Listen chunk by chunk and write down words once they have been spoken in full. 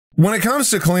When it comes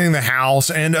to cleaning the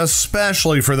house, and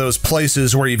especially for those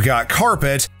places where you've got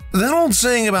carpet, that old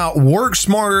saying about work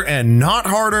smarter and not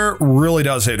harder really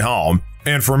does hit home.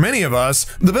 And for many of us,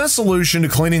 the best solution to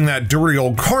cleaning that dirty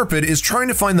old carpet is trying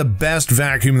to find the best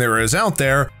vacuum there is out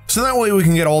there, so that way we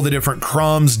can get all the different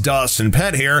crumbs, dust, and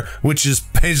pet hair, which is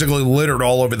basically littered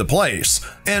all over the place.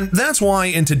 And that's why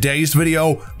in today's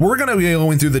video, we're going to be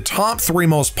going through the top 3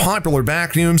 most popular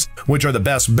vacuums, which are the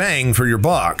best bang for your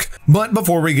buck. But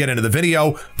before we get into the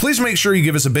video, please make sure you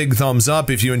give us a big thumbs up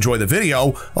if you enjoy the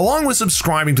video, along with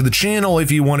subscribing to the channel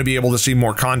if you want to be able to see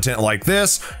more content like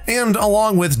this, and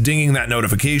along with dinging that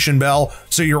notification bell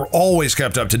so you're always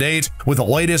kept up to date with the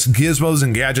latest gizmos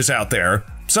and gadgets out there.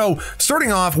 So,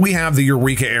 starting off, we have the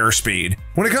Eureka Airspeed.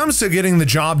 When it comes to getting the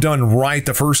job done right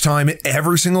the first time,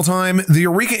 every single time, the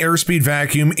Eureka Airspeed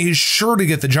vacuum is sure to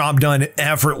get the job done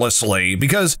effortlessly,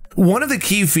 because one of the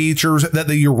key features that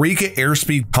the Eureka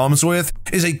Airspeed comes with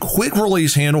is a quick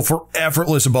release handle for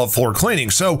effortless above floor cleaning.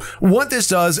 So what this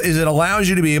does is it allows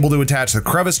you to be able to attach the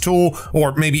crevice tool,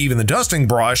 or maybe even the dusting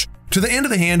brush, to the end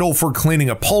of the handle for cleaning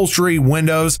upholstery,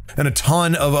 windows, and a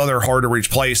ton of other hard to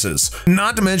reach places.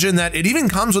 Not to mention that it even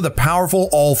comes with a powerful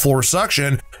all floor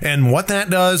suction, and what that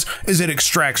does is it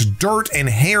extracts dirt and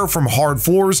hair from hard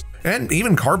floors and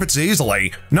even carpets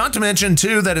easily. Not to mention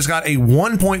too that it's got a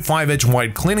 1.5 inch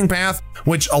wide cleaning path,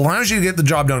 which allows you to get the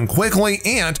job done quickly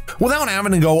and without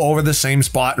having to go over the same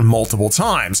spot multiple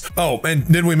times. Oh, and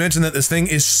did we mention that this thing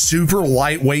is super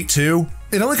lightweight too?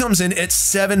 It only comes in at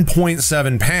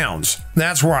 7.7 pounds.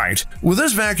 That's right. With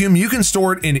this vacuum, you can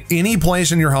store it in any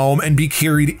place in your home and be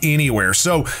carried anywhere.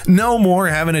 So no more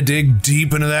having to dig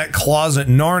deep into that closet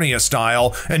Narnia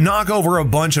style and knock over a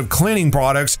bunch of cleaning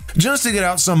products just to get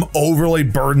out some overly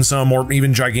burdensome or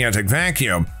even gigantic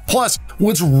vacuum. Plus,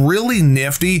 what's really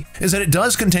nifty is that it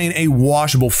does contain a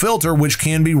washable filter which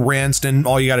can be rinsed, and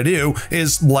all you gotta do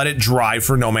is let it dry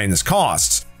for no maintenance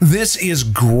costs. This is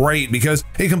great because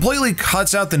it completely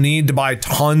cuts out the need to buy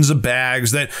tons of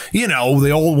bags that, you know, the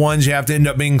old ones you have to end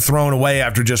up being thrown away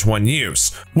after just one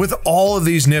use. With all of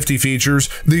these nifty features,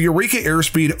 the Eureka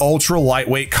Airspeed Ultra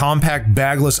Lightweight Compact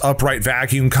Bagless Upright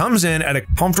Vacuum comes in at a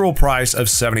comfortable price of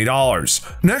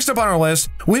 $70. Next up on our list,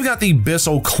 we've got the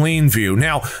Bissell Clean View.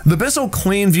 Now, the Bissell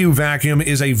Clean View vacuum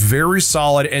is a very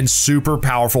solid and super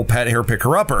powerful pet hair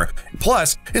picker-upper.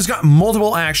 Plus, it's got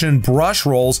multiple action brush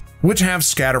rolls which have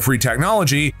scatter-free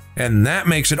technology, and that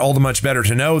makes it all the much better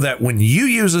to know that when you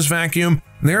use this vacuum,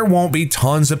 there won't be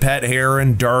tons of pet hair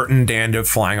and dirt and dandruff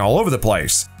flying all over the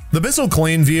place. The Bissell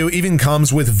Clean View even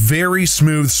comes with very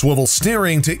smooth swivel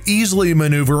steering to easily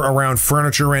maneuver around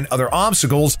furniture and other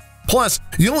obstacles. Plus,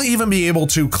 you'll even be able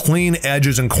to clean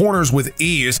edges and corners with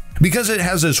ease because it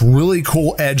has this really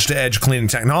cool edge-to-edge cleaning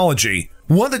technology.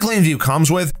 What the Clean View comes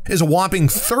with is a whopping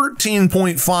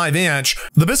 13.5 inch.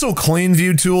 The Bissell Clean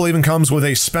View tool even comes with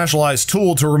a specialized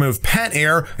tool to remove pet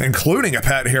hair, including a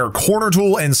pet hair corner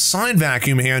tool and side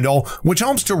vacuum handle, which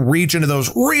helps to reach into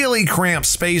those really cramped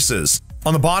spaces.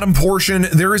 On the bottom portion,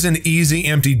 there is an easy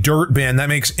empty dirt bin that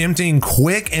makes emptying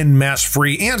quick and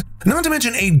mess-free, and not to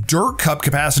mention a dirt cup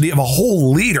capacity of a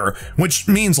whole liter, which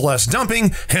means less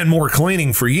dumping and more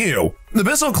cleaning for you. The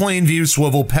Bissell Clean View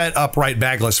Swivel Pet Upright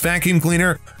Bagless Vacuum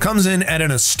Cleaner comes in at an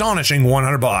astonishing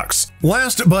 $100.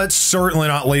 Last but certainly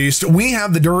not least, we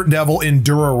have the Dirt Devil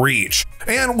Endura Reach.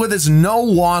 And with its no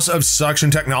loss of suction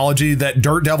technology that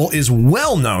Dirt Devil is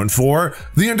well known for,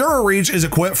 the Endura Reach is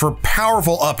equipped for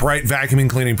powerful upright vacuuming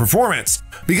cleaning performance.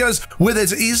 Because with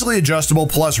its easily adjustable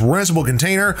plus rinsable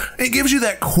container, it gives you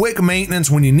that quick maintenance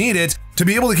when you need it to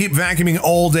be able to keep vacuuming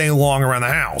all day long around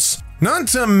the house. Not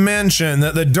to mention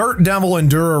that the Dirt Devil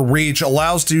Endura Reach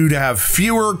allows you to have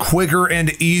fewer, quicker,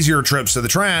 and easier trips to the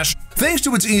trash thanks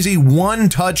to its easy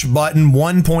one-touch button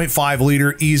 1.5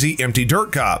 liter easy empty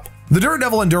dirt cup. The Dirt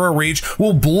Devil Endura Reach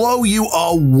will blow you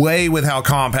away with how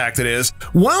compact it is,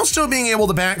 while still being able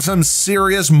to pack some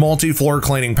serious multi-floor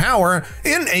cleaning power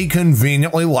in a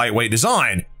conveniently lightweight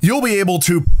design. You'll be able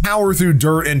to power through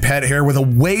dirt and pet hair with a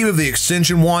wave of the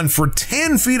extension wand for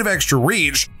 10 feet of extra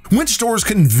reach, which stores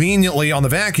conveniently on the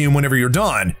vacuum whenever you're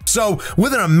done. So,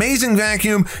 with an amazing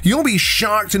vacuum, you'll be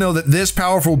shocked to know that this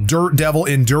powerful Dirt Devil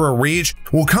Endura Reach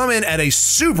will come in at a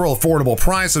super affordable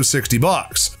price of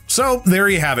 $60. So there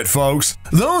you have it, folks.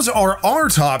 Those are our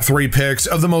top 3 picks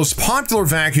of the most popular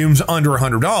vacuums under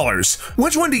 $100.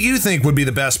 Which one do you think would be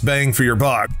the best bang for your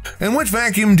buck? And which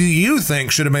vacuum do you think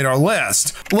should have made our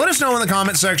list? Let us know in the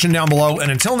comment section down below,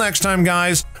 and until next time,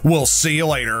 guys, we'll see you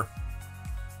later.